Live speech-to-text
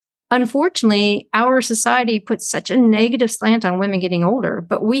unfortunately, our society puts such a negative slant on women getting older,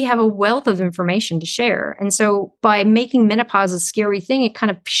 but we have a wealth of information to share. And so by making menopause a scary thing, it kind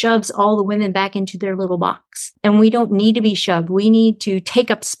of shoves all the women back into their little box. And we don't need to be shoved. We need to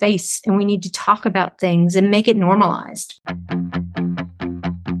take up space and we need to talk about things and make it normalized.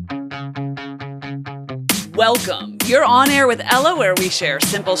 Welcome. You're on air with Ella, where we share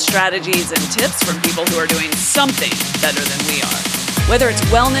simple strategies and tips from people who are doing something better than we are. Whether it's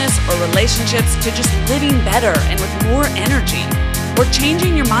wellness or relationships to just living better and with more energy, or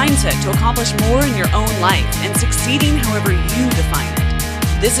changing your mindset to accomplish more in your own life and succeeding however you define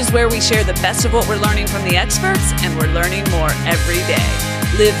it. This is where we share the best of what we're learning from the experts, and we're learning more every day.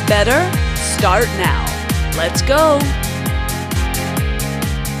 Live better. Start now. Let's go.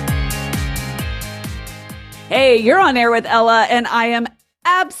 Hey, you're on air with Ella, and I am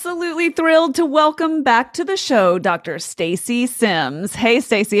absolutely thrilled to welcome back to the show Dr. Stacy Sims. Hey,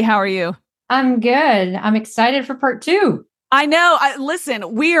 Stacy, how are you? I'm good. I'm excited for part 2. I know.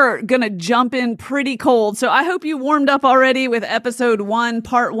 Listen, we are going to jump in pretty cold. So I hope you warmed up already with episode 1,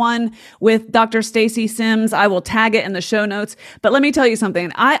 part 1 with Dr. Stacy Sims. I will tag it in the show notes. But let me tell you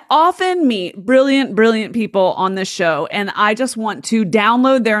something. I often meet brilliant people on this show, and I just want to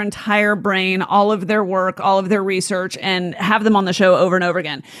download their entire brain, all of their work, all of their research, and have them on the show over and over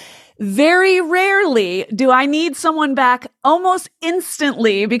again. Very rarely do I need someone back almost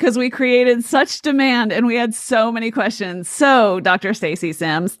instantly because we created such demand and we had so many questions. So, Dr. Stacy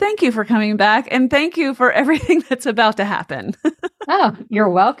Sims, thank you for coming back, and thank you for everything that's about to happen. Oh, you're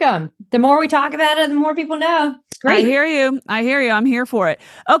welcome. The more we talk about it, the more people know. It's great. I hear you. I'm here for it.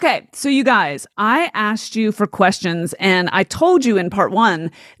 Okay. So you guys, I asked you for questions, and I told you in part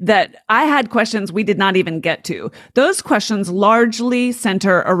 1 that I had questions we did not even get to. Those questions largely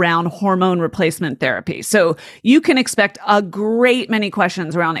center around hormone replacement therapy. So you can expect a great many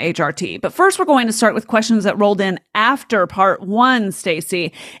questions around HRT. But first, we're going to start with questions that rolled in after part 1,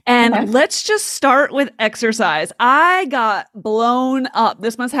 Stacy. And Let's just start with exercise. I got blown up.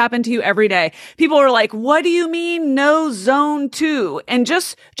 This must happen to you every day. People are like, what do you mean no zone 2? And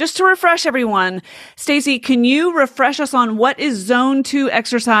just to refresh everyone, Stacy, can you refresh us on what is zone 2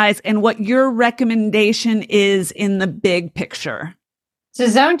 exercise and what your recommendation is in the big picture? So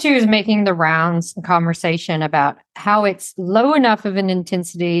zone 2 is making the rounds in conversation about how it's low enough of an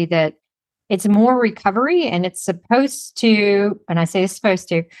intensity that it's more recovery, and it's supposed to, and I say it's supposed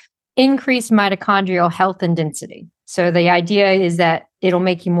to, increase mitochondrial health and density. So the idea is that it'll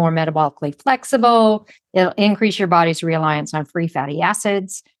make you more metabolically flexible, it'll increase your body's reliance on free fatty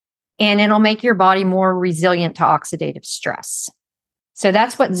acids, and it'll make your body more resilient to oxidative stress. So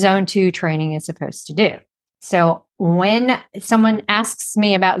that's what zone 2 training is supposed to do. So when someone asks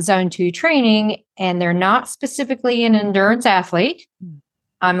me about zone 2 training and they're not specifically an endurance athlete,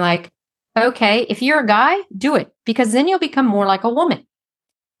 I'm like, okay, if you're a guy, do it, because then you'll become more like a woman.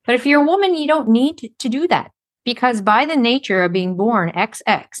 But if you're a woman, you don't need to do that, because by the nature of being born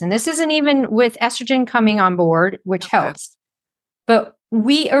XX, and this isn't even with estrogen coming on board, which helps, but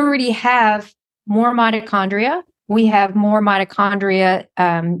we already have more mitochondria. We have more mitochondria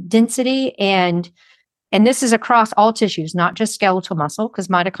density, and this is across all tissues, not just skeletal muscle, because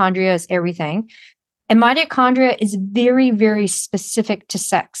mitochondria is everything. And mitochondria is very, very specific to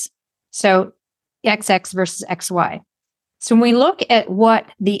sex. So XX versus XY. So when we look at what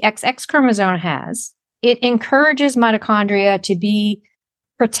the XX chromosome has, it encourages mitochondria to be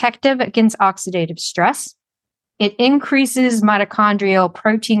protective against oxidative stress. It increases mitochondrial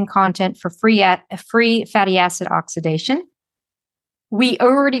protein content for free fatty acid oxidation. We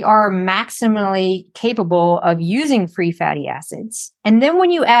already are maximally capable of using free fatty acids. And then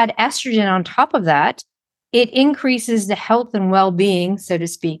when you add estrogen on top of that, it increases the health and well-being, so to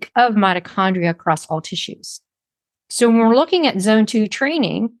speak, of mitochondria across all tissues. So when we're looking at zone 2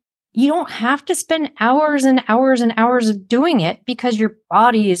 training, you don't have to spend hours and hours and hours of doing it because your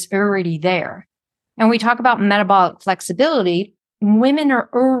body is already there. And we talk about metabolic flexibility. Women are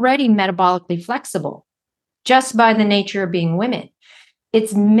already metabolically flexible just by the nature of being women.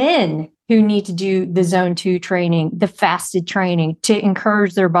 It's men who need to do the zone 2 training, the fasted training, to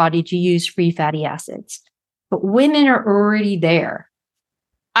encourage their body to use free fatty acids. But women are already there.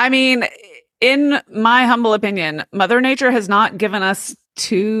 I mean, in my humble opinion, Mother Nature has not given us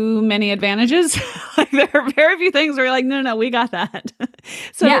too many advantages. Like, there are very few things where you're like, no, we got that.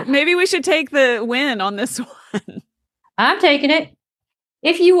 So maybe we should take the win on this one. I'm taking it.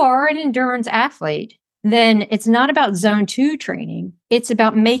 If you are an endurance athlete, then it's not about zone 2 training. It's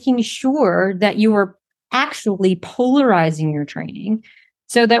about making sure that you are actually polarizing your training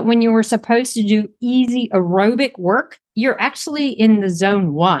so that when you were supposed to do easy aerobic work, you're actually in the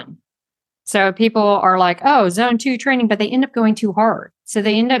zone 1. So people are like, oh, zone 2 training, but they end up going too hard. So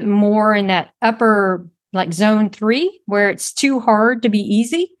they end up more in that upper, like zone 3, where it's too hard to be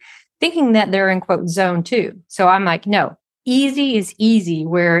easy, thinking that they're in quote zone 2. So I'm like, no, easy is easy,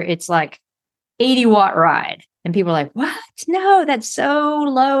 where it's like 80-watt ride. And people are like, what? No, that's so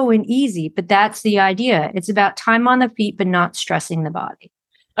low and easy. But that's the idea. It's about time on the feet, but not stressing the body.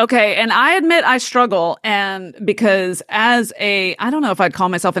 Okay. And I admit I struggle. And because I don't know if I'd call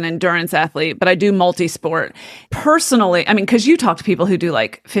myself an endurance athlete, but I do multi-sport personally. I mean, because you talk to people who do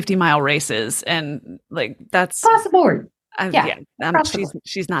like 50-mile races and like that's across the board.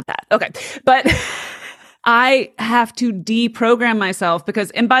 She's not that. Okay. But I have to deprogram myself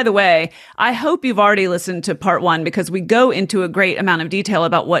because, and by the way, I hope you've already listened to part 1 because we go into a great amount of detail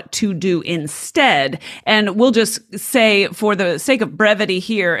about what to do instead. And we'll just say, for the sake of brevity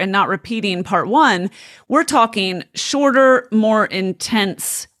here and not repeating part 1, we're talking shorter, more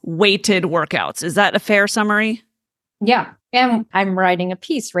intense, weighted workouts. Is that a fair summary? Yeah. And I'm writing a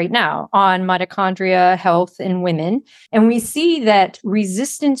piece right now on mitochondria health in women. And we see that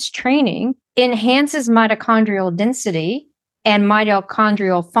resistance training enhances mitochondrial density and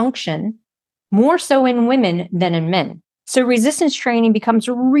mitochondrial function more so in women than in men. So resistance training becomes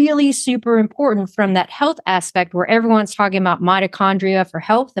really super important from that health aspect where everyone's talking about mitochondria for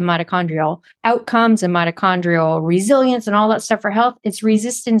health and mitochondrial outcomes and mitochondrial resilience and all that stuff for health. It's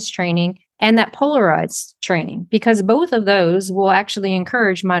resistance training and that polarized training, because both of those will actually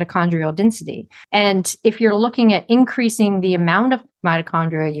encourage mitochondrial density. And if you're looking at increasing the amount of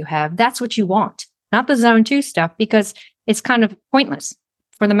mitochondria you have, that's what you want, not the zone 2 stuff, because it's kind of pointless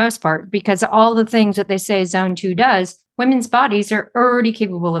for the most part, because all the things that they say zone 2 does, women's bodies are already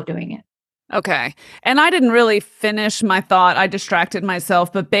capable of doing it. Okay. And I didn't really finish my thought. I distracted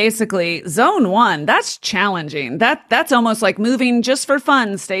myself, but basically zone 1, that's challenging. That's almost like moving just for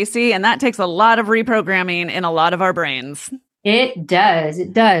fun, Stacy. And that takes a lot of reprogramming in a lot of our brains. It does.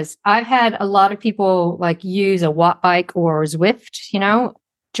 It does. I've had a lot of people like use a watt bike or Zwift,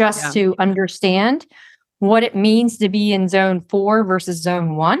 just to understand what it means to be in zone 4 versus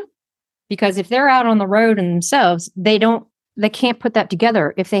zone 1. Because if they're out on the road and themselves, they can't put that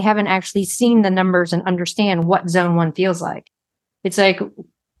together if they haven't actually seen the numbers and understand what zone 1 feels like. It's like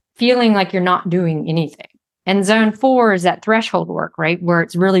feeling like you're not doing anything. And zone 4 is that threshold work, right? Where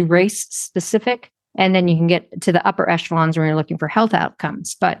it's really race specific. And then you can get to the upper echelons when you're looking for health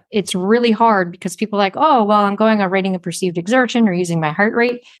outcomes. But it's really hard because people are like, oh, well, I'm going on rating of perceived exertion or using my heart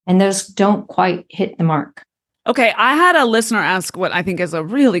rate. And those don't quite hit the mark. Okay, I had a listener ask what I think is a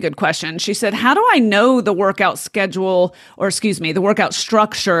really good question. She said, how do I know the workout schedule, the workout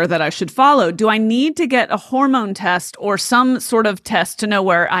structure that I should follow? Do I need to get a hormone test or some sort of test to know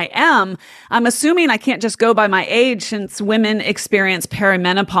where I am? I'm assuming I can't just go by my age since women experience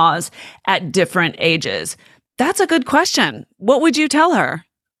perimenopause at different ages. That's a good question. What would you tell her?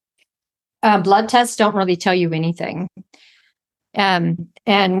 Blood tests don't really tell you anything.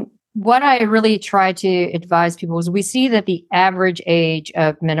 And what I really try to advise people is we see that the average age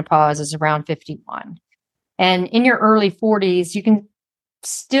of menopause is around 51. And in your early 40s, you can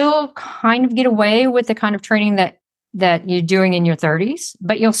still kind of get away with the kind of training that you're doing in your 30s,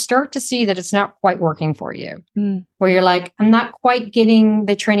 but you'll start to see that it's not quite working for you. Where you're like, I'm not quite getting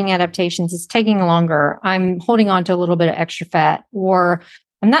the training adaptations. It's taking longer. I'm holding on to a little bit of extra fat, or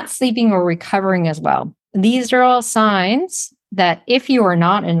I'm not sleeping or recovering as well. These are all signs that if you are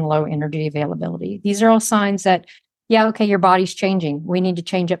not in low energy availability, these are all signs that, your body's changing. We need to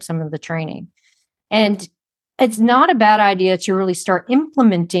change up some of the training. And it's not a bad idea to really start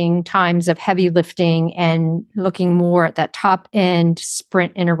implementing times of heavy lifting and looking more at that top end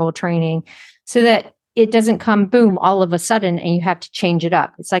sprint interval training so that it doesn't come boom all of a sudden and you have to change it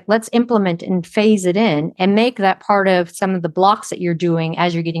up. It's like, let's implement and phase it in and make that part of some of the blocks that you're doing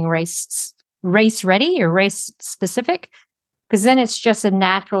as you're getting race ready or race specific. Because then it's just a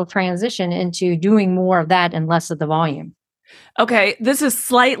natural transition into doing more of that and less of the volume. Okay, this is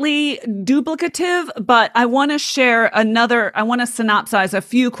slightly duplicative, but I want to synopsize a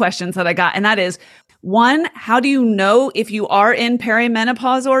few questions that I got. And that is, 1, how do you know if you are in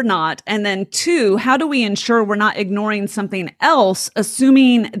perimenopause or not? And then 2, how do we ensure we're not ignoring something else,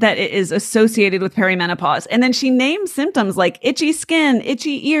 assuming that it is associated with perimenopause? And then she named symptoms like itchy skin,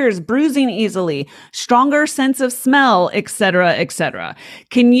 itchy ears, bruising easily, stronger sense of smell, et cetera, et cetera.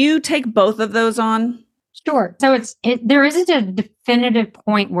 Can you take both of those on? Sure. So there isn't a definitive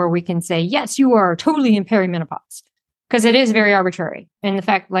point where we can say, yes, you are totally in perimenopause. Because it is very arbitrary. And the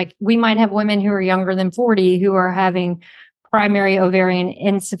fact, like, we might have women who are younger than 40 who are having primary ovarian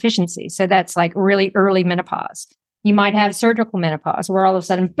insufficiency. So that's like really early menopause. You might have surgical menopause where all of a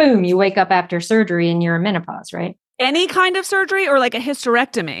sudden, boom, you wake up after surgery and you're in menopause, right? Any kind of surgery or like a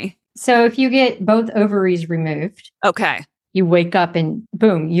hysterectomy? So if you get both ovaries removed, Okay. you wake up and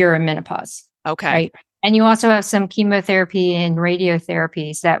boom, you're in menopause. Okay. Right. And you also have some chemotherapy and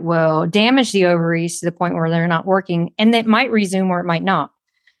radiotherapies that will damage the ovaries to the point where they're not working, and that might resume or it might not.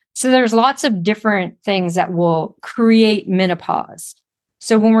 So there's lots of different things that will create menopause.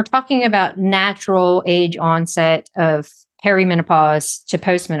 So when we're talking about natural age onset of perimenopause to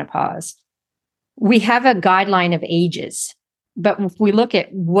postmenopause, we have a guideline of ages. But if we look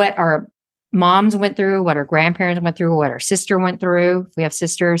at what our moms went through, what our grandparents went through, what our sister went through, if we have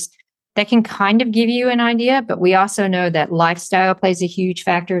sisters, that can kind of give you an idea. But we also know that lifestyle plays a huge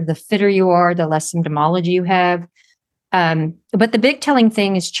factor. The fitter you are, the less symptomology you have. But the big telling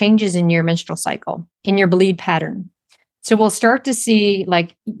thing is changes in your menstrual cycle, in your bleed pattern. So we'll start to see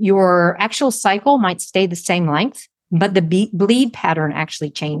like your actual cycle might stay the same length, but the bleed pattern actually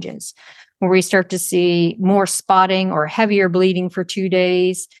changes, where we start to see more spotting or heavier bleeding for 2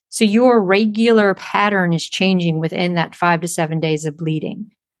 days. So your regular pattern is changing within that 5 to 7 days of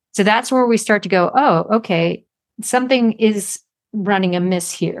bleeding. So that's where we start to go, oh, okay, something is running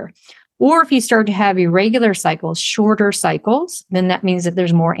amiss here. Or if you start to have irregular cycles, shorter cycles, then that means that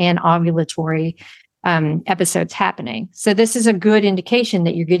there's more anovulatory episodes happening. So this is a good indication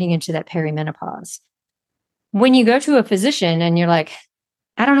that you're getting into that perimenopause. When you go to a physician and you're like,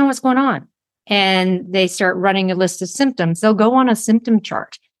 I don't know what's going on, and they start running a list of symptoms, they'll go on a symptom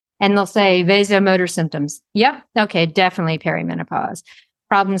chart and they'll say vasomotor symptoms. Yep. Okay. Definitely perimenopause.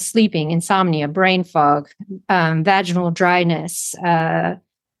 Problems sleeping, insomnia, brain fog, vaginal dryness,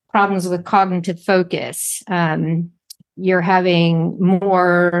 problems with cognitive focus. You're having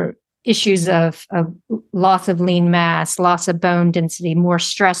more issues of loss of lean mass, loss of bone density, more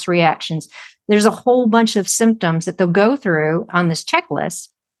stress reactions. There's a whole bunch of symptoms that they'll go through on this checklist.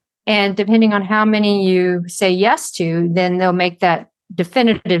 And depending on how many you say yes to, then they'll make that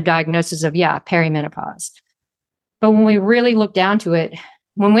definitive diagnosis of, yeah, perimenopause. But when we really look down to it,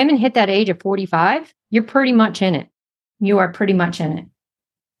 when women hit that age of 45, you're pretty much in it. You are pretty much in it.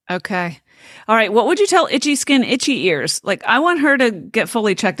 Okay. All right. What would you tell itchy skin, itchy ears? Like, I want her to get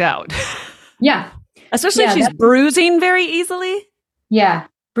fully checked out. Yeah. Especially if she's bruising very easily. Yeah.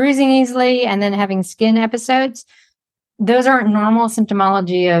 Bruising easily and then having skin episodes. Those aren't normal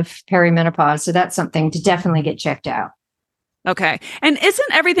symptomology of perimenopause. So that's something to definitely get checked out. Okay. And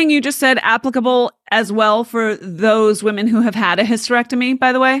isn't everything you just said applicable as well for those women who have had a hysterectomy,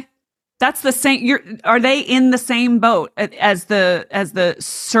 by the way? That's the same. Are they in the same boat as the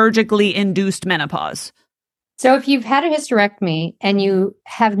surgically induced menopause? So if you've had a hysterectomy and you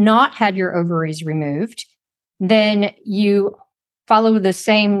have not had your ovaries removed, then you follow the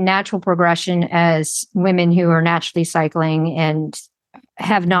same natural progression as women who are naturally cycling and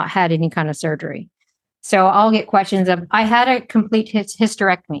have not had any kind of surgery. So I'll get questions of, I had a complete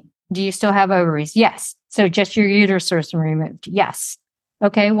hysterectomy. Do you still have ovaries? Yes. So just your uterus was removed? Yes.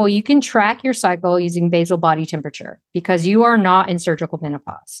 Okay, well, you can track your cycle using basal body temperature because you are not in surgical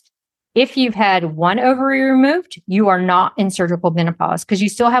menopause. If you've had one ovary removed, you are not in surgical menopause because you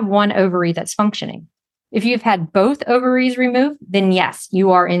still have one ovary that's functioning. If you've had both ovaries removed, then yes,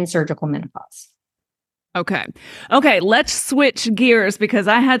 you are in surgical menopause. Okay. Okay. Let's switch gears because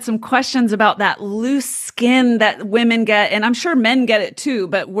I had some questions about that loose skin that women get. And I'm sure men get it too,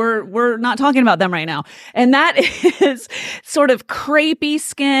 but we're not talking about them right now. And that is sort of crepey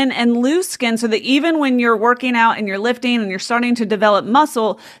skin and loose skin. So that even when you're working out and you're lifting and you're starting to develop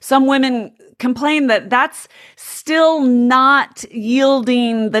muscle, some women complain that that's still not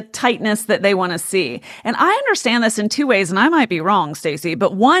yielding the tightness that they want to see. And I understand this in two ways, and I might be wrong, Stacy,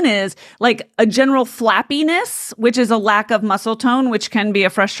 but one is like a general flappiness, which is a lack of muscle tone, which can be a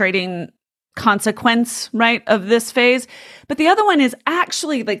frustrating consequence, right, of this phase. But the other one is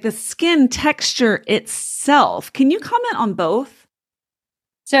actually like the skin texture itself. Can you comment on both?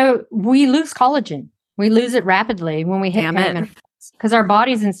 So we lose collagen. We lose it rapidly when we hit perimenopause because our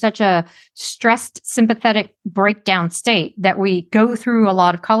body's in such a stressed sympathetic breakdown state that we go through a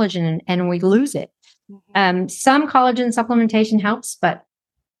lot of collagen and we lose it. Some collagen supplementation helps, but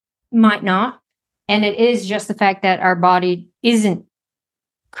might not. And it is just the fact that our body isn't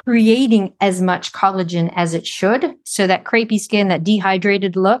creating as much collagen as it should. So that crepey skin, that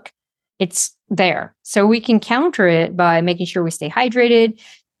dehydrated look, it's there. So we can counter it by making sure we stay hydrated.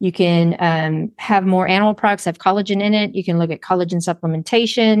 You can have more animal products that have collagen in it. You can look at collagen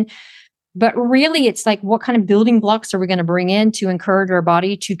supplementation. But really, it's like, what kind of building blocks are we going to bring in to encourage our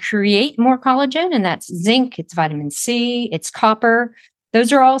body to create more collagen? And that's zinc, it's vitamin C, it's copper.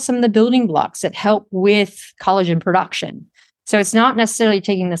 those are all some of the building blocks that help with collagen production. So it's not necessarily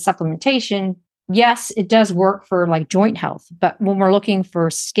taking the supplementation. Yes, it does work for like joint health, but when we're looking for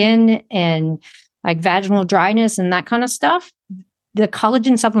skin and like vaginal dryness and that kind of stuff, the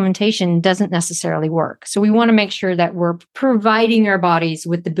collagen supplementation doesn't necessarily work. So we want to make sure that we're providing our bodies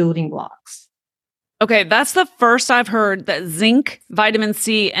with the building blocks. Okay, that's the first I've heard that zinc, vitamin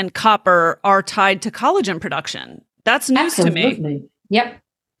C, and copper are tied to collagen production. That's news to me. Yep.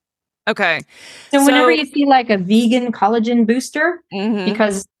 Okay. So whenever you see like a vegan collagen booster,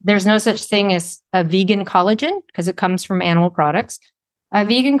 because there's no such thing as a vegan collagen because it comes from animal products, a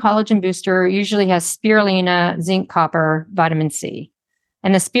vegan collagen booster usually has spirulina, zinc, copper, vitamin C.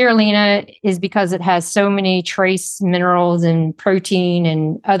 And the spirulina is because it has so many trace minerals and protein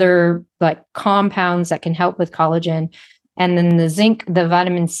and other like compounds that can help with collagen. And then the zinc, the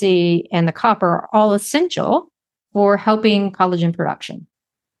vitamin C, and the copper are all essential for helping collagen production.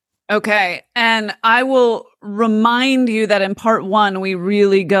 Okay. And I will remind you that in part 1, we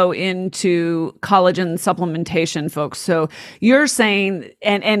really go into collagen supplementation, folks. So you're saying,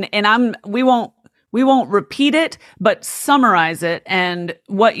 we won't repeat it, but summarize it. And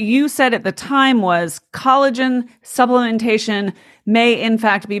what you said at the time was collagen supplementation may in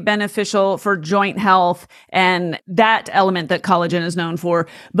fact be beneficial for joint health and that element that collagen is known for.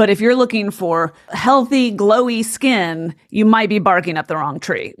 But if you're looking for healthy, glowy skin, you might be barking up the wrong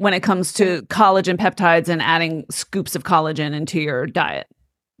tree when it comes to collagen peptides and adding scoops of collagen into your diet.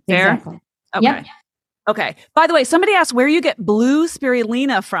 Fair? Exactly. Okay. Yep. Okay. By the way, somebody asked where you get blue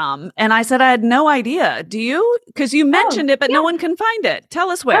spirulina from. And I said, I had no idea. Do you? Because you mentioned it, but no one can find it. Tell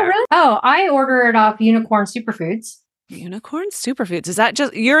us where. Oh, really? Oh, I order it off Unicorn Superfoods. Unicorn Superfoods. Is that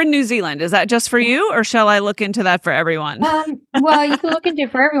just, you're in New Zealand. Is that just for you or shall I look into that for everyone? Well, you can look into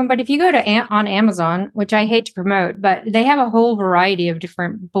it for everyone, but if you go to on Amazon, which I hate to promote, but they have a whole variety of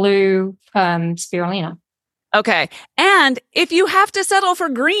different blue spirulina. Okay. And if you have to settle for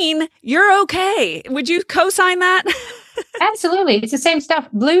green, you're okay. Would you co-sign that? Absolutely. It's the same stuff.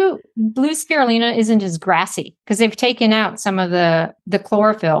 Blue spirulina isn't as grassy because they've taken out some of the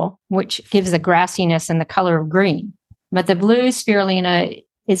chlorophyll, which gives the grassiness and the color of green. But the blue spirulina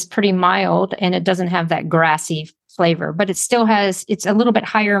is pretty mild and it doesn't have that grassy flavor, but it still has, it's a little bit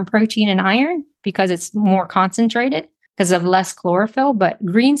higher in protein and iron because it's more concentrated because of less chlorophyll. But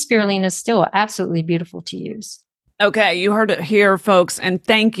green spirulina is still absolutely beautiful to use. Okay, you heard it here, folks, and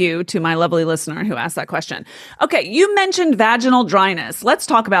thank you to my lovely listener who asked that question. Okay, you mentioned vaginal dryness. Let's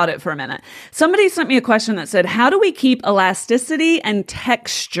talk about it for a minute. Somebody sent me a question that said, how do we keep elasticity and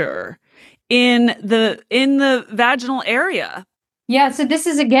texture in the vaginal area? Yeah, so this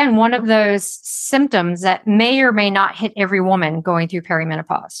is, again, one of those symptoms that may or may not hit every woman going through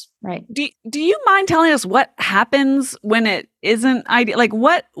perimenopause, right? Do you mind telling us what happens when it isn't ideal? Like,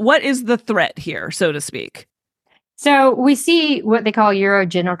 what is the threat here, so to speak? So we see what they call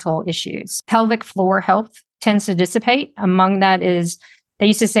urogenital issues. Pelvic floor health tends to dissipate. Among that is, they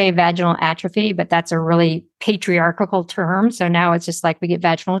used to say vaginal atrophy, but that's a really patriarchal term. So now it's just like we get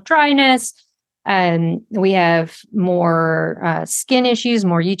vaginal dryness, and we have more skin issues,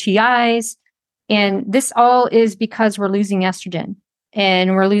 more UTIs. And this all is because we're losing estrogen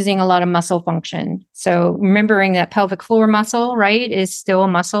and we're losing a lot of muscle function. So remembering that pelvic floor muscle, right, is still a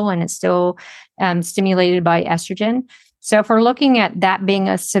muscle and it's still stimulated by estrogen. So if we're looking at that being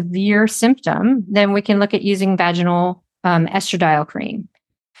a severe symptom, then we can look at using vaginal estradiol cream.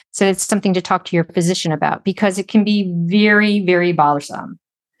 So it's something to talk to your physician about because it can be very, very bothersome.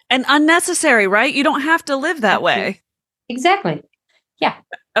 And unnecessary, right? You don't have to live that way. Exactly. Yeah.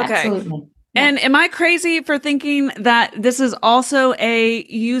 Okay. Absolutely. Yeah. And am I crazy for thinking that this is also a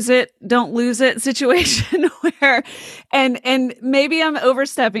use it, don't lose it situation where, and maybe I'm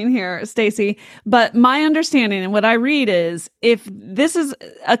overstepping here, Stacy, but my understanding and what I read is if this is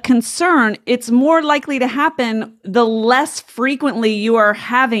a concern, it's more likely to happen the less frequently you are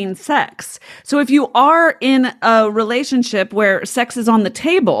having sex. So if you are in a relationship where sex is on the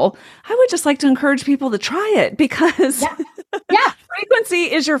table, I would just like to encourage people to try it because yeah.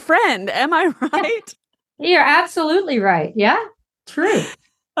 Frequency is your friend. Am I right? You're absolutely right. Yeah, true.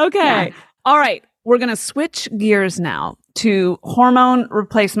 Okay. Yeah. All right. We're going to switch gears now to hormone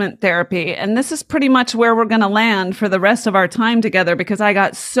replacement therapy. And this is pretty much where we're going to land for the rest of our time together because I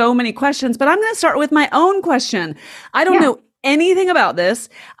got so many questions, but I'm going to start with my own question. I don't know anything about this.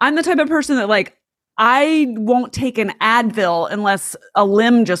 I'm the type of person that I won't take an Advil unless a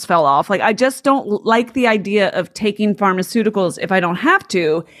limb just fell off. I just don't like the idea of taking pharmaceuticals if I don't have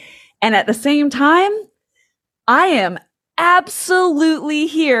to. And at the same time, I am absolutely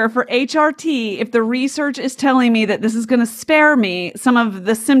here for HRT if the research is telling me that this is going to spare me some of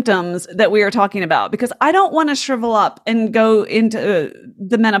the symptoms that we are talking about, because I don't want to shrivel up and go into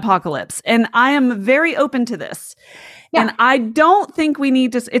the menopacalypse. And I am very open to this. Yeah. And I don't think we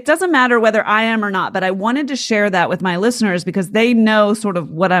need to, it doesn't matter whether I am or not, but I wanted to share that with my listeners because they know sort of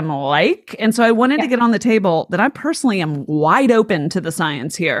what I'm like. And so I wanted to get on the table that I personally am wide open to the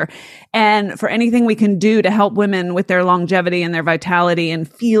science here and for anything we can do to help women with their longevity and their vitality and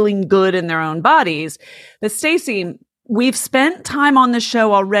feeling good in their own bodies. But Stacy, we've spent time on the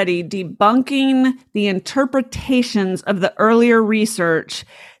show already debunking the interpretations of the earlier research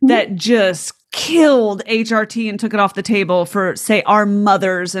that just killed HRT and took it off the table for, say, our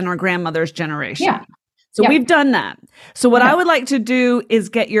mothers and our grandmothers' generation. Yeah. So we've done that. So what I would like to do is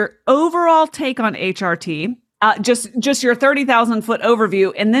get your overall take on HRT, just your 30,000 foot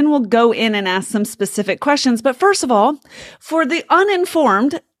overview, and then we'll go in and ask some specific questions. But first of all, for the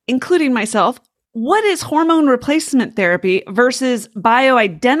uninformed, including myself, what is hormone replacement therapy versus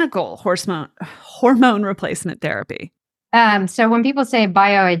bioidentical hormone replacement therapy? So when people say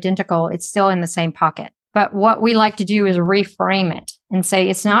bioidentical, it's still in the same pocket. But what we like to do is reframe it and say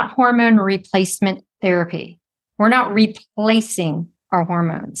it's not hormone replacement therapy. We're not replacing our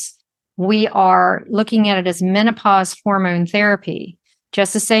hormones. We are looking at it as menopause hormone therapy,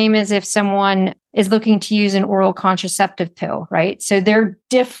 just the same as if someone is looking to use an oral contraceptive pill, right? So they're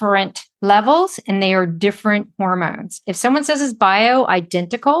different levels and they are different hormones. If someone says it's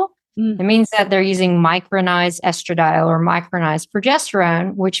bioidentical, it means that they're using micronized estradiol or micronized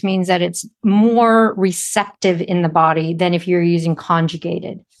progesterone, which means that it's more receptive in the body than if you're using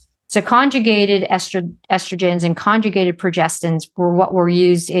conjugated. So conjugated estrogens and conjugated progestins were what were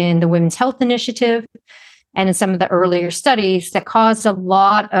used in the Women's Health Initiative and in some of the earlier studies that caused a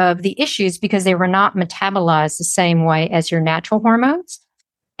lot of the issues because they were not metabolized the same way as your natural hormones.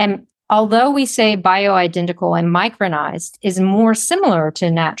 And although we say bioidentical and micronized is more similar to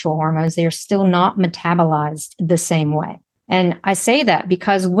natural hormones, they are still not metabolized the same way. And I say that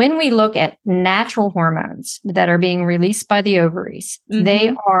because when we look at natural hormones that are being released by the ovaries,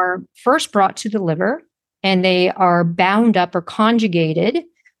 they are first brought to the liver and they are bound up or conjugated,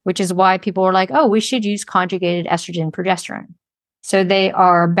 which is why people are like, oh, we should use conjugated estrogen progesterone. So they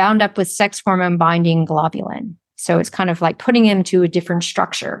are bound up with sex hormone binding globulin. So it's kind of like putting them to a different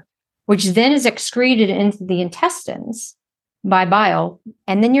structure, which then is excreted into the intestines by bile.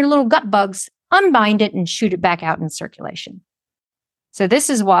 And then your little gut bugs unbind it and shoot it back out in circulation. So this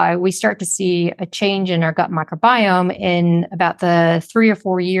is why we start to see a change in our gut microbiome in about the 3 or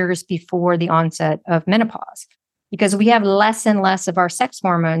 4 years before the onset of menopause, because we have less and less of our sex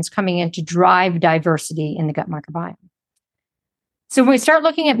hormones coming in to drive diversity in the gut microbiome. So when we start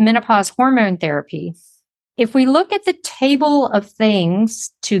looking at menopause hormone therapy, if we look at the table of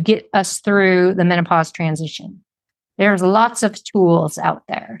things to get us through the menopause transition, there's lots of tools out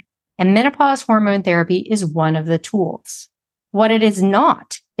there. And menopause hormone therapy is one of the tools. What it is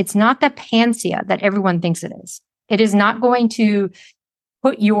not, it's not the panacea that everyone thinks it is. It is not going to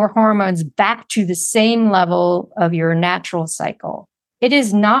put your hormones back to the same level of your natural cycle. It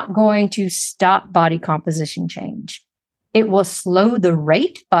is not going to stop body composition change. It will slow the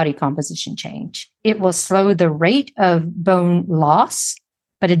rate body composition change. It will slow the rate of bone loss,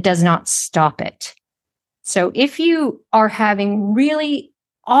 but it does not stop it. So if you are having really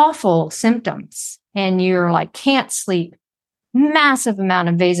awful symptoms and you're like, can't sleep, massive amount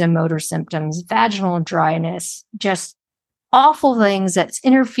of vasomotor symptoms, vaginal dryness, just awful things that's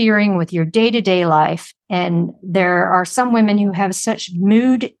interfering with your day-to-day life. And there are some women who have such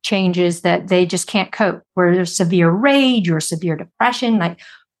mood changes that they just can't cope, where there's severe rage or severe depression, like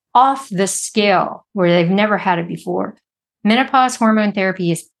off the scale where they've never had it before. Menopause hormone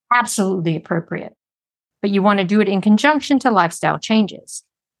therapy is absolutely appropriate, but you want to do it in conjunction to lifestyle changes.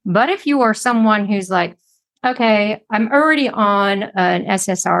 But if you are someone who's like, okay, I'm already on an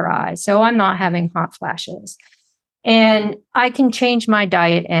SSRI, so I'm not having hot flashes, and I can change my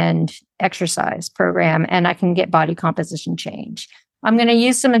diet and exercise program, and I can get body composition change. I'm going to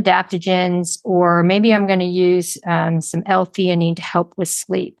use some adaptogens, or maybe I'm going to use some L-theanine to help with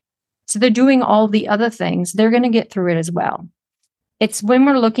sleep. So they're doing all the other things. They're going to get through it as well. It's when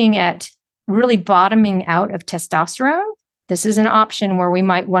we're looking at really bottoming out of testosterone, this is an option where we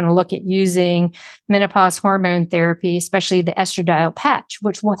might want to look at using menopause hormone therapy, especially the estradiol patch,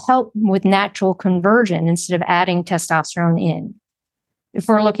 which will help with natural conversion instead of adding testosterone in. If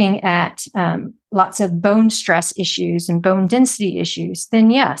we're looking at lots of bone stress issues and bone density issues, then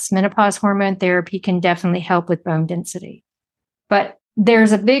yes, menopause hormone therapy can definitely help with bone density. But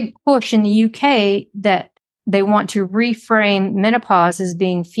there's a big push in the UK that they want to reframe menopause as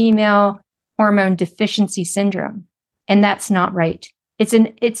being female hormone deficiency syndrome. And that's not right.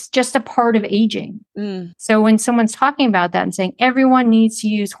 It's just a part of aging. So when someone's talking about that and saying everyone needs to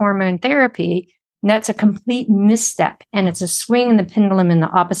use hormone therapy, that's a complete misstep. And it's a swing in the pendulum in the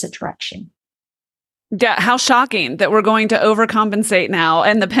opposite direction. Yeah, how shocking that we're going to overcompensate now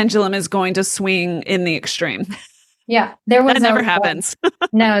and the pendulum is going to swing in the extreme. Yeah, that never happens.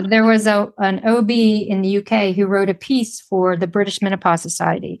 No, there was an OB in the UK who wrote a piece for the British Menopause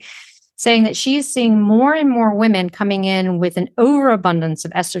Society saying that she's seeing more and more women coming in with an overabundance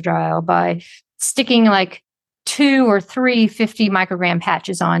of estradiol by sticking like 2 or 3 50 microgram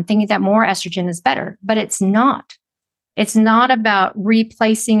patches on, thinking that more estrogen is better. But it's not. It's not about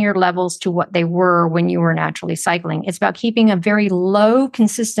replacing your levels to what they were when you were naturally cycling. It's about keeping a very low,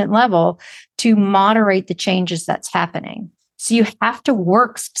 consistent level to moderate the changes that's happening. So you have to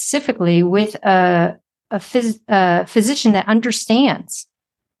work specifically with a physician that understands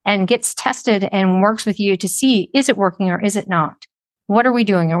and gets tested and works with you to see, is it working or is it not? What are we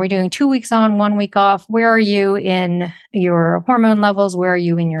doing? Are we doing 2 weeks on, 1 week off? Where are you in your hormone levels? Where are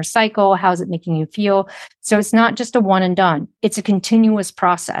you in your cycle? How's it making you feel? So it's not just a one and done. It's a continuous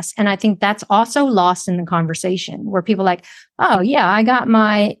process. And I think that's also lost in the conversation where people are like, oh yeah, I got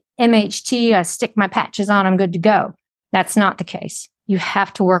my MHT. I stick my patches on. I'm good to go. That's not the case. You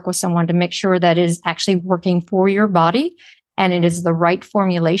have to work with someone to make sure that it is actually working for your body and it is the right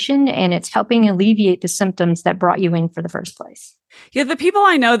formulation and it's helping alleviate the symptoms that brought you in for the first place. Yeah, the people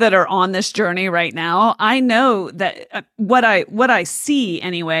I know that are on this journey right now, I know that what I see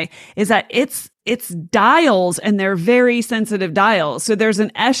anyway is that it's dials and they're very sensitive dials. So there's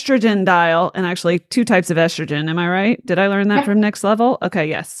an estrogen dial and actually 2 types of estrogen. Am I right? Did I learn that from Next Level? Okay,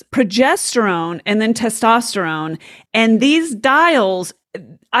 yes. Progesterone and then testosterone. And these dials,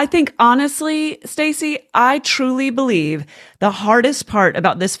 I think honestly, Stacy, I truly believe the hardest part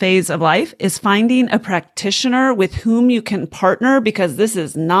about this phase of life is finding a practitioner with whom you can partner because this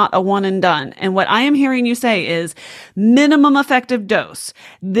is not a one and done. And what I am hearing you say is minimum effective dose.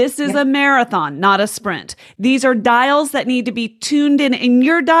 This is a marathon, not a sprint. These are dials that need to be tuned in and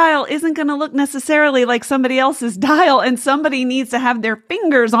your dial isn't going to look necessarily like somebody else's dial and somebody needs to have their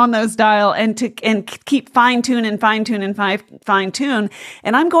fingers on those dial and keep fine tune.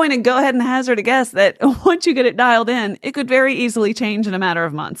 And I'm going to go ahead and hazard a guess that once you get it dialed in, it could very easily change in a matter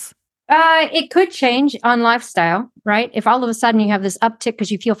of months. It could change on lifestyle, right? If all of a sudden you have this uptick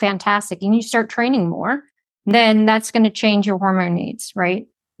because you feel fantastic and you start training more, then that's going to change your hormone needs, right?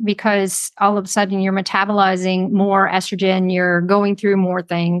 Because all of a sudden you're metabolizing more estrogen, you're going through more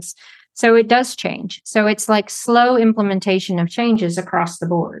things. So it does change. So it's like slow implementation of changes across the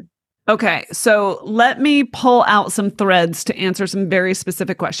board. Okay, so let me pull out some threads to answer some very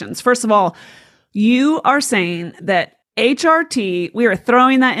specific questions. First of all, you are saying that HRT, we are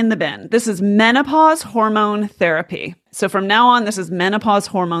throwing that in the bin. This is menopause hormone therapy. So from now on, this is menopause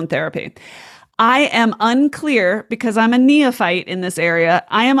hormone therapy. I am unclear because I'm a neophyte in this area.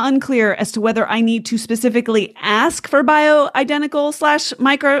 I am unclear as to whether I need to specifically ask for bioidentical /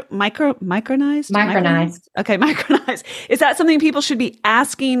 micronized. Okay, micronized. Is that something people should be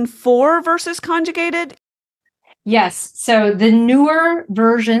asking for versus conjugated? Yes. So the newer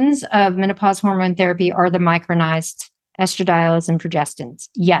versions of menopause hormone therapy are the micronized estradiols and progestins.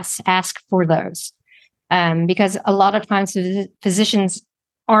 Yes, ask for those. Because a lot of times physicians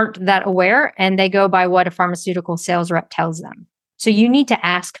aren't that aware and they go by what a pharmaceutical sales rep tells them. So you need to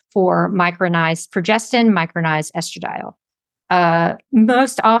ask for micronized progestin, micronized estradiol.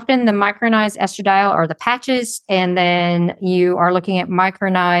 Most often the micronized estradiol are the patches, and then you are looking at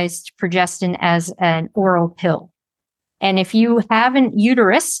micronized progestin as an oral pill. And if you have an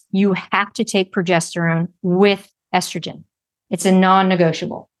uterus, you have to take progesterone with estrogen. It's a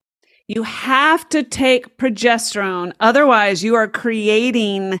non-negotiable. You have to take progesterone. Otherwise, you are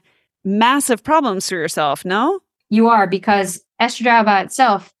creating massive problems for yourself, no? You are, because estradiol by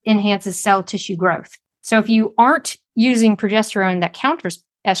itself enhances cell tissue growth. So if you aren't using progesterone that counters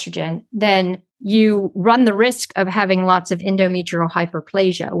estrogen, then you run the risk of having lots of endometrial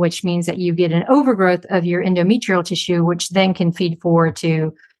hyperplasia, which means that you get an overgrowth of your endometrial tissue, which then can feed forward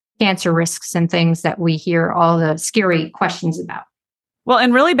to cancer risks and things that we hear all the scary questions about. Well,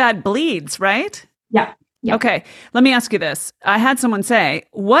 and really bad bleeds, right? Yeah. Okay, let me ask you this. I had someone say,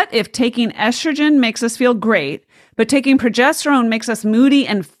 what if taking estrogen makes us feel great, but taking progesterone makes us moody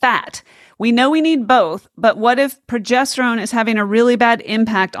and fat? We know we need both, but what if progesterone is having a really bad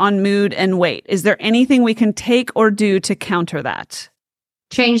impact on mood and weight? Is there anything we can take or do to counter that?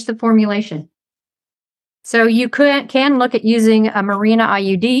 Change the formulation. So you can look at using a Mirena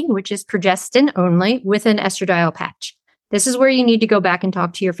IUD, which is progestin only, with an estradiol patch. This is where you need to go back and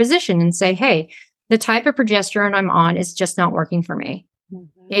talk to your physician and say, hey, the type of progesterone I'm on is just not working for me.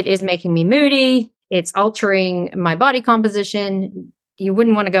 It is making me moody. It's altering my body composition. You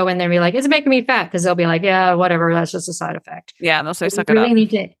wouldn't want to go in there and be like, it's making me fat, because they'll be like, yeah, whatever, that's just a side effect. Yeah, they'll say, You suck it up. really need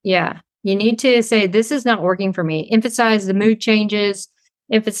to, you need to say, this is not working for me. Emphasize the mood changes,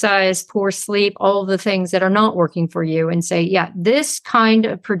 emphasize poor sleep, all of the things that are not working for you, and say, yeah, this kind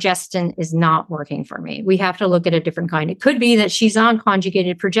of progestin is not working for me. We have to look at a different kind. It could be that she's on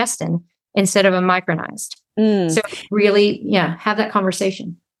conjugated progestin instead of a micronized. So really, have that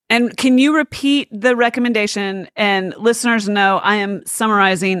conversation. And can you repeat the recommendation? And listeners know I am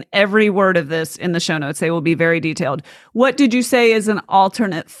summarizing every word of this in the show notes. They will be very detailed. What did you say is an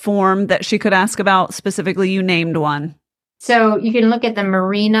alternate form that she could ask about? Specifically, you named one. So you can look at the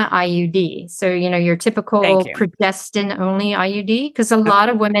Mirena IUD. So, your typical progestin only IUD, because a lot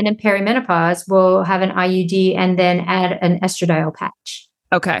of women in perimenopause will have an IUD and then add an estradiol patch.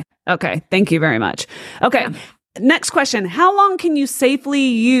 Okay. Thank you very much. Okay. Yeah. Next question. How long can you safely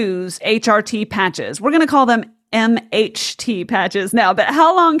use HRT patches? We're going to call them MHT patches now, but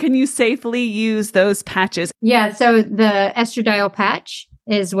how long can you safely use those patches? Yeah. So the estradiol patch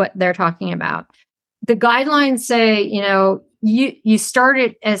is what they're talking about. The guidelines say, you start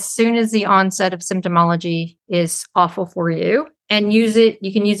it as soon as the onset of symptomology is awful for you, and use it.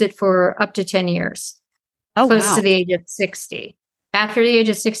 You can use it for up to 10 years, close to the age of 60. After the age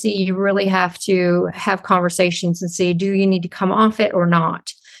of 60, you really have to have conversations and see, do you need to come off it or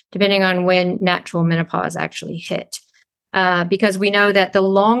not, depending on when natural menopause actually hit. Because we know that the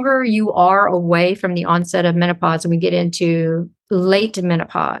longer you are away from the onset of menopause, and we get into late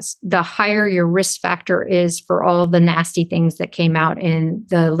menopause, the higher your risk factor is for all the nasty things that came out in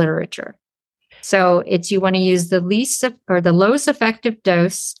the literature. So you want to use the lowest effective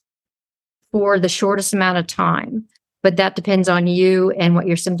dose for the shortest amount of time. But that depends on you and what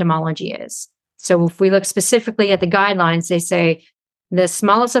your symptomology is. So if we look specifically at the guidelines, they say the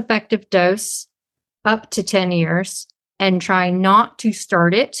smallest effective dose up to 10 years, and try not to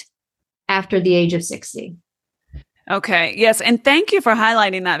start it after the age of 60. Okay. Yes. And thank you for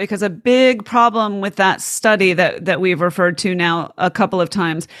highlighting that, because a big problem with that study that we've referred to now a couple of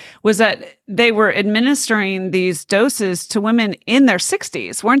times was that they were administering these doses to women in their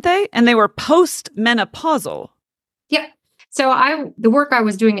 60s, weren't they? And they were post-menopausal. Yeah. So the work I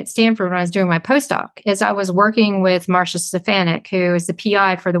was doing at Stanford when I was doing my postdoc is I was working with Marcia Stefanik, who is the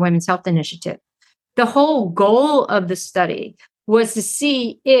PI for the Women's Health Initiative. The whole goal of the study was to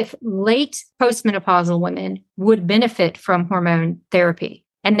see if late postmenopausal women would benefit from hormone therapy.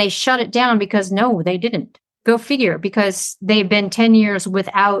 And they shut it down because no, they didn't. Go figure, because they've been 10 years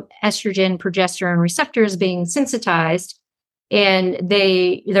without estrogen, progesterone receptors being sensitized. And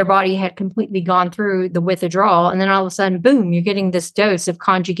their body had completely gone through the withdrawal. And then all of a sudden, boom, you're getting this dose of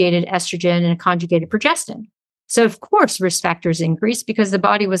conjugated estrogen and conjugated progestin. So of course, risk factors increase because the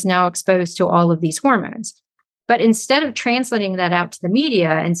body was now exposed to all of these hormones. But instead of translating that out to the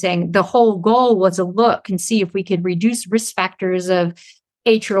media and saying the whole goal was to look and see if we could reduce risk factors of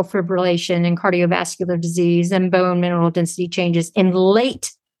atrial fibrillation and cardiovascular disease and bone mineral density changes in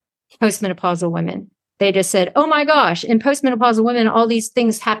late postmenopausal women, they just said, oh my gosh, in postmenopausal women, all these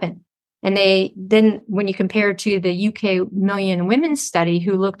things happen. And then when you compare to the UK Million Women study,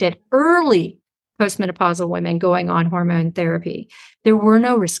 who looked at early postmenopausal women going on hormone therapy, there were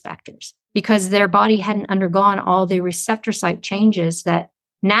no risk factors because their body hadn't undergone all the receptor site changes that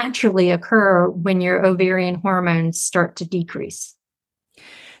naturally occur when your ovarian hormones start to decrease.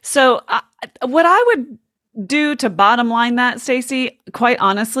 So what I would do to bottom line that, Stacy, quite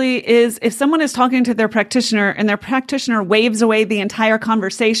honestly, is if someone is talking to their practitioner and their practitioner waves away the entire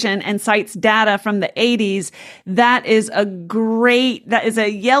conversation and cites data from the 80s, that is a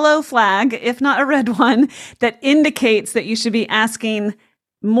yellow flag, if not a red one, that indicates that you should be asking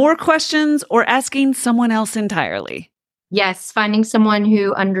more questions or asking someone else entirely. Yes, finding someone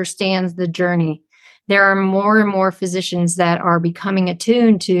who understands the journey. There are more and more physicians that are becoming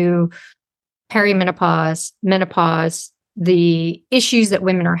attuned to perimenopause, menopause, the issues that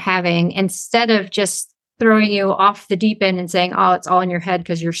women are having, instead of just throwing you off the deep end and saying, oh, it's all in your head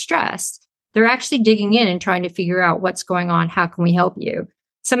because you're stressed. They're actually digging in and trying to figure out what's going on. How can we help you?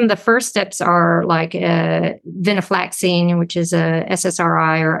 Some of the first steps are like venlafaxine, which is a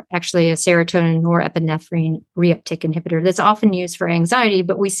SSRI, or actually a serotonin norepinephrine reuptake inhibitor that's often used for anxiety,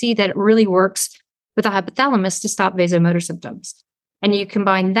 but we see that it really works with the hypothalamus to stop vasomotor symptoms. And you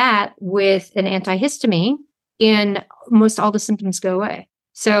combine that with an antihistamine, and most all the symptoms go away.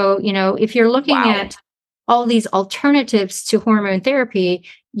 So, if you're looking at all these alternatives to hormone therapy,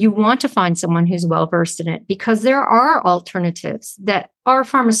 you want to find someone who's well-versed in it, because there are alternatives that are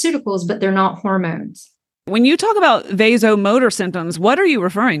pharmaceuticals, but they're not hormones. When you talk about vasomotor symptoms, what are you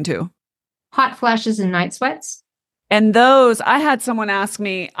referring to? Hot flashes and night sweats. And those, I had someone ask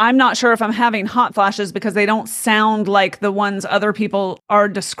me, I'm not sure if I'm having hot flashes because they don't sound like the ones other people are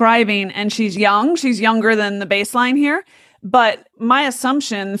describing. And she's young. She's younger than the baseline here. But my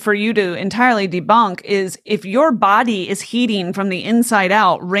assumption for you to entirely debunk is if your body is heating from the inside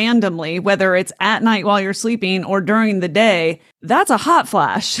out randomly, whether it's at night while you're sleeping or during the day, that's a hot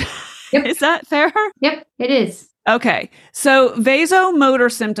flash. Yep. Is that fair? Yep, it is. Okay. So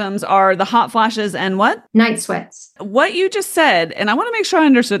vasomotor symptoms are the hot flashes and what? Night sweats. What you just said, and I want to make sure I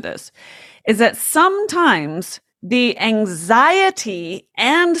understood this, is that sometimes the anxiety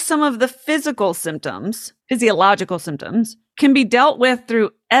and some of the physiological symptoms can be dealt with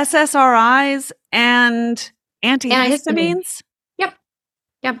through SSRIs and antihistamines.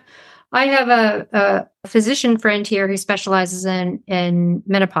 Yep. I have a physician friend here who specializes in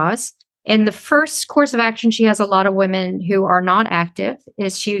menopause. And the first course of action she has a lot of women who are not active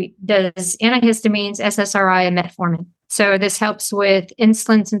is she does antihistamines, SSRI, and metformin. So this helps with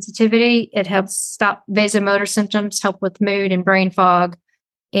insulin sensitivity. It helps stop vasomotor symptoms, help with mood and brain fog,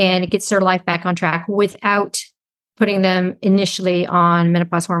 and it gets their life back on track without putting them initially on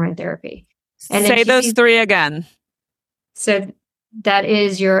menopause hormone therapy. And say those three again. So that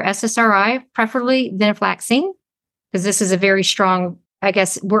is your SSRI, preferably venlafaxine, because this is a very strong, I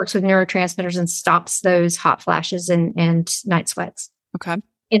guess, works with neurotransmitters and stops those hot flashes and night sweats. Okay.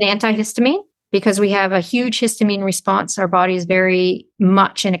 An antihistamine, because we have a huge histamine response. Our body is very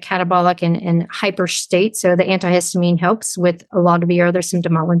much in a catabolic and hyper state. So the antihistamine helps with a lot of your other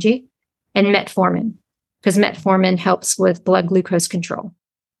symptomology. And metformin, because metformin helps with blood glucose control.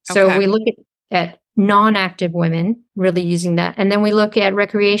 So we look at non-active women really using that. And then we look at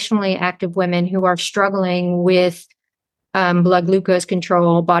recreationally active women who are struggling with blood glucose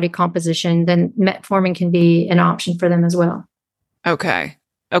control, body composition. Then metformin can be an option for them as well. Okay.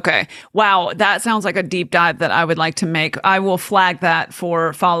 Wow. That sounds like a deep dive that I would like to make. I will flag that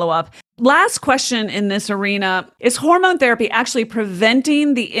for follow-up. Last question in this arena. Is hormone therapy actually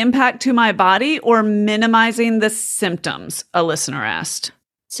preventing the impact to my body or minimizing the symptoms? A listener asked.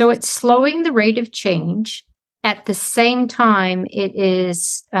 So it's slowing the rate of change. At the same time, it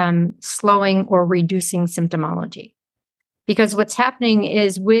is slowing or reducing symptomology. Because what's happening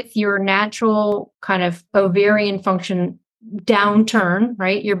is with your natural kind of ovarian function downturn,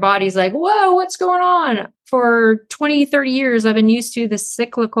 right? Your body's like, whoa, what's going on? For 20, 30 years, I've been used to the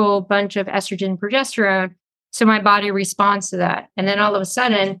cyclical bunch of estrogen, progesterone. So my body responds to that. And then all of a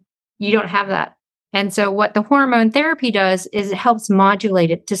sudden, you don't have that. And so what the hormone therapy does is it helps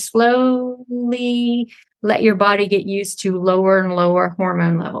modulate it to slowly let your body get used to lower and lower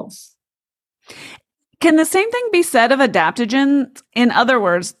hormone levels. Can the same thing be said of adaptogens? In other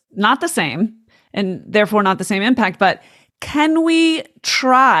words, not the same, and therefore not the same impact, but can we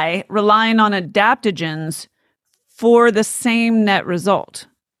try relying on adaptogens for the same net result?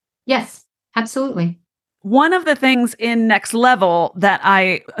 Yes, absolutely. One of the things in Next Level that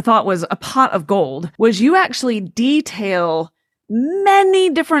I thought was a pot of gold was you actually detail many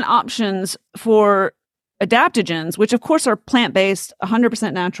different options for adaptogens, which of course are plant-based,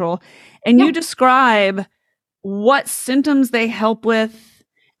 100% natural. And you describe what symptoms they help with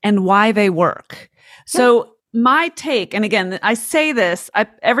and why they work. So my take, and again, I say this,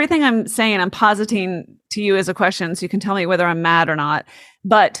 everything I'm saying, I'm positing to you as a question, so you can tell me whether I'm mad or not.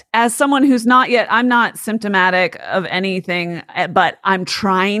 But as someone who's I'm not symptomatic of anything, but I'm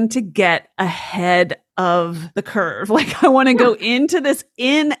trying to get ahead of the curve. Like I want to go into this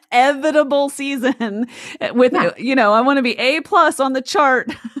inevitable season with, I want to be A+ on the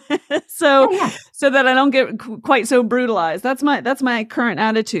chart. So that I don't get quite so brutalized. That's my current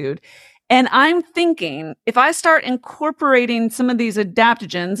attitude. And I'm thinking if I start incorporating some of these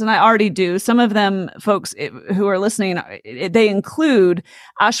adaptogens, and I already do, some of them, folks who are listening, they include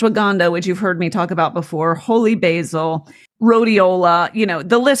ashwagandha, which you've heard me talk about before, holy basil, rhodiola,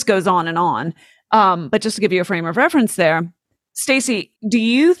 the list goes on and on. But just to give you a frame of reference there, Stacy, do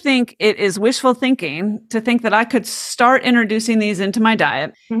you think it is wishful thinking to think that I could start introducing these into my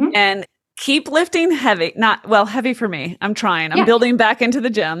diet and keep lifting heavy? Heavy for me. I'm trying. I'm building back into the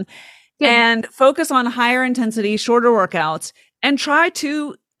gym. And focus on higher intensity, shorter workouts, and try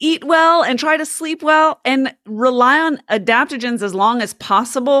to eat well and try to sleep well and rely on adaptogens as long as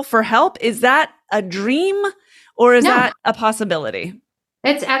possible for help. Is that a dream or is that a possibility?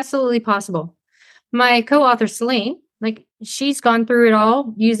 It's absolutely possible. My co-author, Celine, Like she's gone through it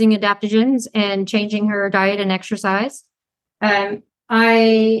all using adaptogens and changing her diet and exercise.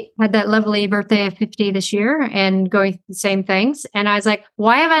 I had that lovely birthday of 50 this year and going through the same things. And I was like,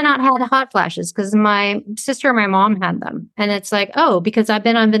 why have I not had hot flashes? Because my sister and my mom had them. And it's like, oh, because I've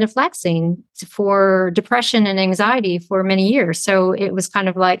been on venlafaxine for depression and anxiety for many years. So it was kind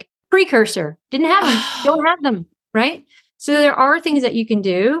of like precursor. Didn't have them. Don't have them. Right. So there are things that you can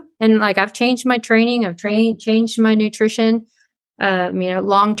do. And like I've changed my training. I've changed my nutrition.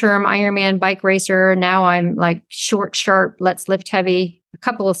 Long-term Ironman bike racer. Now I'm like short, sharp, let's lift heavy, a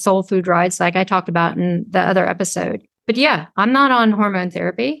couple of soul food rides like I talked about in the other episode. But yeah, I'm not on hormone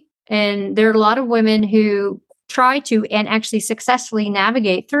therapy. And there are a lot of women who try to and actually successfully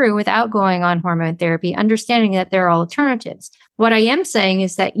navigate through without going on hormone therapy, understanding that there are alternatives. What I am saying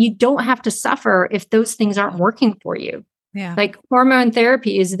is that you don't have to suffer if those things aren't working for you. Yeah. Like hormone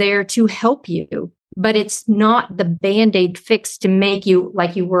therapy is there to help you, but it's not the Band-Aid fix to make you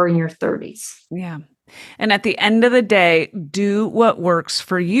like you were in your 30s. Yeah. And at the end of the day, do what works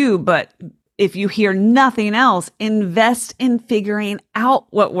for you. But if you hear nothing else, invest in figuring out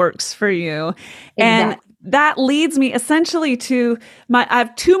what works for you. Exactly. And that leads me essentially to I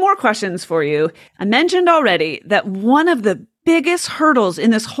have two more questions for you. I mentioned already that one of the biggest hurdles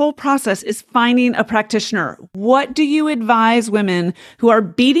in this whole process is finding a practitioner. What do you advise women who are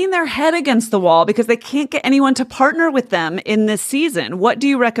beating their head against the wall because they can't get anyone to partner with them in this season? What do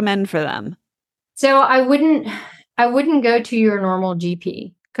you recommend for them? So I wouldn't go to your normal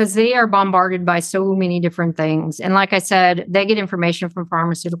GP because they are bombarded by so many different things. And like I said, they get information from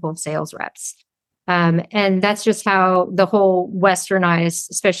pharmaceutical sales reps. And that's just how the whole westernized,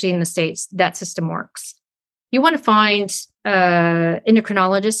 especially in the States, that system works. You want to find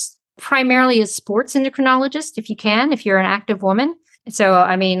endocrinologists, primarily a sports endocrinologist, if you can, if you're an active woman. So,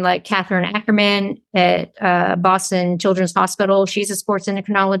 like Catherine Ackerman at Boston Children's Hospital, she's a sports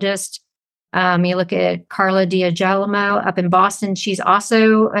endocrinologist. You look at Carla Diagelmo up in Boston. She's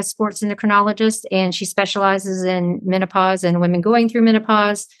also a sports endocrinologist, and she specializes in menopause and women going through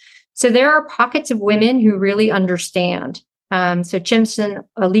menopause. So there are pockets of women who really understand. So Chimson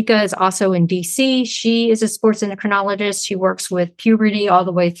Alika is also in DC. She is a sports endocrinologist. She works with puberty all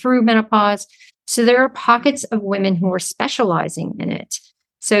the way through menopause. So there are pockets of women who are specializing in it.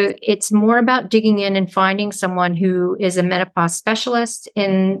 So it's more about digging in and finding someone who is a menopause specialist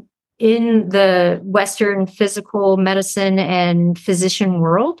in the Western physical medicine and physician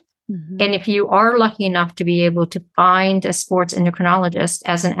world. Mm-hmm. And if you are lucky enough to be able to find a sports endocrinologist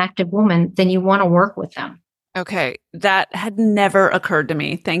as an active woman, then you want to work with them. Okay. That had never occurred to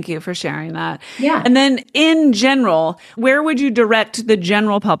me. Thank you for sharing that. Yeah. And then in general, where would you direct the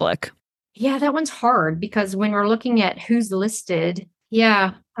general public? Yeah, that one's hard because when we're looking at who's listed,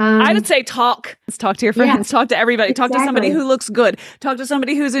 I would say let's talk to your friends, talk to everybody, exactly. Talk to somebody who looks good, talk to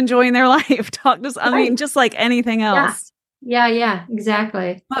somebody who's enjoying their life, just like anything else. Yeah,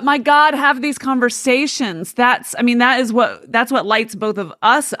 exactly. But my God, have these conversations. That's what lights both of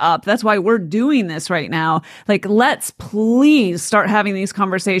us up. That's why we're doing this right now. Like, let's please start having these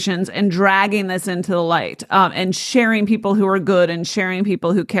conversations and dragging this into the light, and sharing people who are good and sharing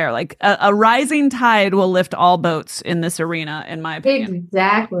people who care. Like a rising tide will lift all boats in this arena, in my opinion.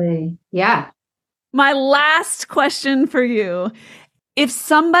 Exactly. Yeah. My last question for you. If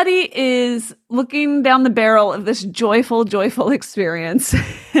somebody is looking down the barrel of this joyful experience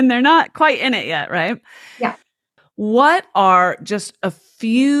and they're not quite in it yet, right? Yeah. What are just a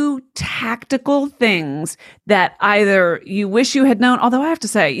few tactical things that either you wish you had known, although I have to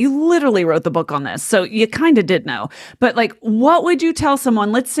say, you literally wrote the book on this, so you kind of did know. But like, what would you tell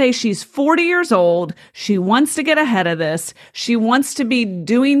someone? Let's say she's 40 years old. She wants to get ahead of this. She wants to be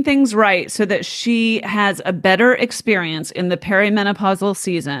doing things right so that she has a better experience in the perimenopausal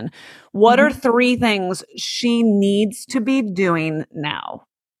season. What are 3 things she needs to be doing now?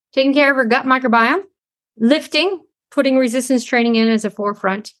 Taking care of her gut microbiome, lifting, putting resistance training in as a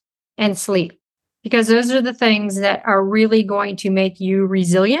forefront, and sleep, because those are the things that are really going to make you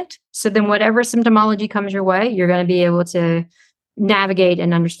resilient. So then whatever symptomology comes your way, you're going to be able to navigate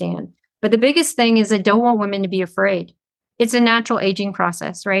and understand. But the biggest thing is I don't want women to be afraid. It's a natural aging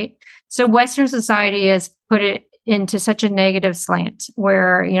process, right? So Western society has put it into such a negative slant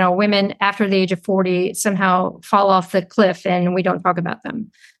where, women after the age of 40 somehow fall off the cliff and we don't talk about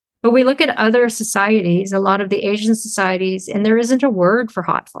them. But we look at other societies, a lot of the Asian societies, and there isn't a word for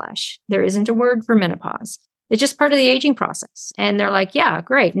hot flash. There isn't a word for menopause. It's just part of the aging process. And they're like, yeah,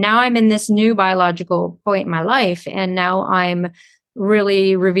 great. Now I'm in this new biological point in my life. And now I'm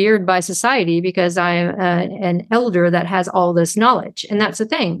really revered by society because I'm an elder that has all this knowledge. And that's the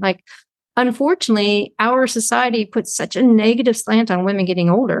thing. Like, unfortunately, our society puts such a negative slant on women getting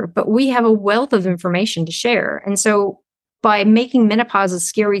older, but we have a wealth of information to share. And so by making menopause a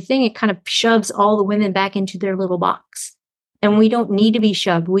scary thing, it kind of shoves all the women back into their little box. And we don't need to be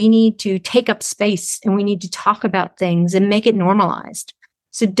shoved. We need to take up space, and we need to talk about things and make it normalized.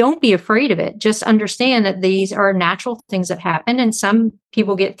 So don't be afraid of it. Just understand that these are natural things that happen, and some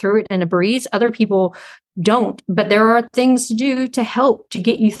people get through it in a breeze. Other people don't. But there are things to do to help to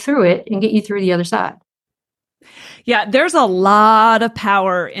get you through it and get you through the other side. Yeah, there's a lot of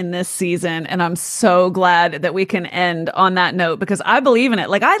power in this season, and I'm so glad that we can end on that note because I believe in it.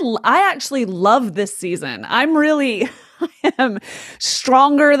 Like I actually love this season. I am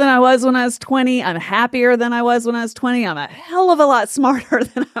stronger than I was when I was 20. I'm happier than I was when I was 20. I'm a hell of a lot smarter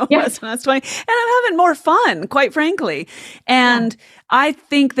than I was when I was 20. And I'm having more fun, quite frankly. And I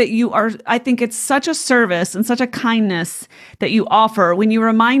think that I think it's such a service and such a kindness that you offer when you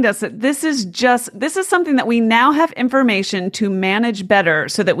remind us that this is something that we now have information to manage better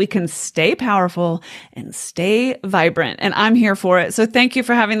so that we can stay powerful and stay vibrant. And I'm here for it. So thank you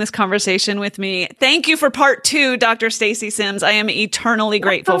for having this conversation with me. Thank you for part 2, Dr. Stacy Sims. I am eternally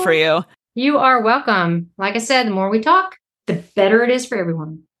grateful for you. You are welcome. Like I said, the more we talk, the better it is for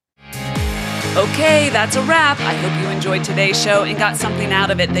everyone. Okay, that's a wrap. I hope you enjoyed today's show and got something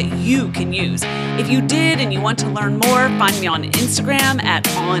out of it that you can use. If you did and you want to learn more, find me on Instagram at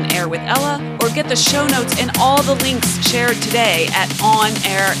On Air with Ella, or get the show notes and all the links shared today at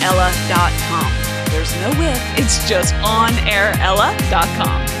onairella.com. There's no with, it's just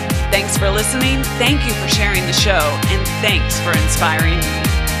onairella.com. Thanks for listening. Thank you for sharing the show, and thanks for inspiring me.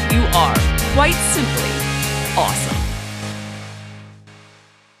 You are quite simply awesome.